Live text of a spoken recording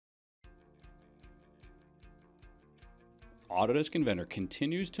Autodesk Inventor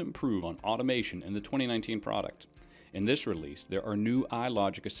continues to improve on automation in the 2019 product. In this release, there are new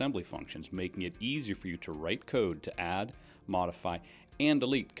iLogic assembly functions making it easier for you to write code to add, modify, and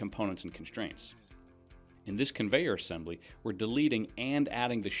delete components and constraints. In this conveyor assembly, we're deleting and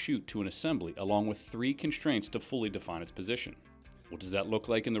adding the chute to an assembly along with 3 constraints to fully define its position. What does that look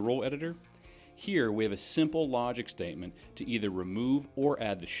like in the rule editor? Here we have a simple logic statement to either remove or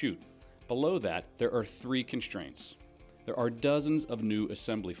add the chute. Below that, there are 3 constraints. There are dozens of new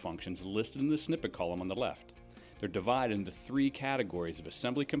assembly functions listed in the snippet column on the left. They're divided into 3 categories of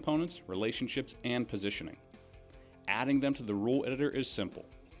assembly components, relationships, and positioning. Adding them to the rule editor is simple.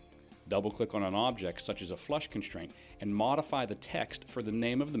 Double-click on an object such as a flush constraint and modify the text for the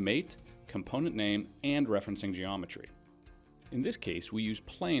name of the mate, component name, and referencing geometry. In this case, we use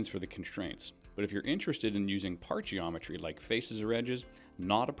planes for the constraints, but if you're interested in using part geometry like faces or edges,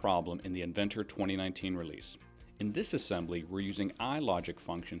 not a problem in the Inventor 2019 release. In this assembly, we're using iLogic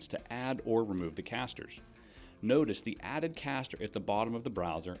functions to add or remove the casters. Notice the added caster at the bottom of the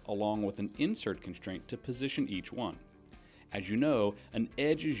browser along with an insert constraint to position each one. As you know, an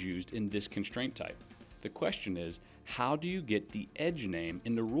edge is used in this constraint type. The question is, how do you get the edge name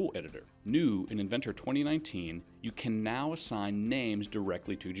in the rule editor? New in Inventor 2019, you can now assign names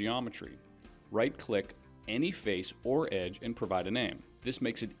directly to geometry. Right-click any face or edge and provide a name. This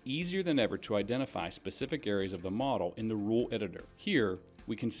makes it easier than ever to identify specific areas of the model in the rule editor. Here,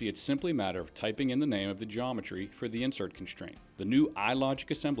 we can see it's simply a matter of typing in the name of the geometry for the insert constraint. The new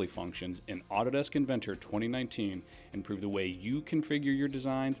iLogic assembly functions in Autodesk Inventor 2019 improve the way you configure your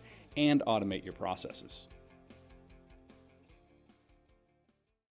designs and automate your processes.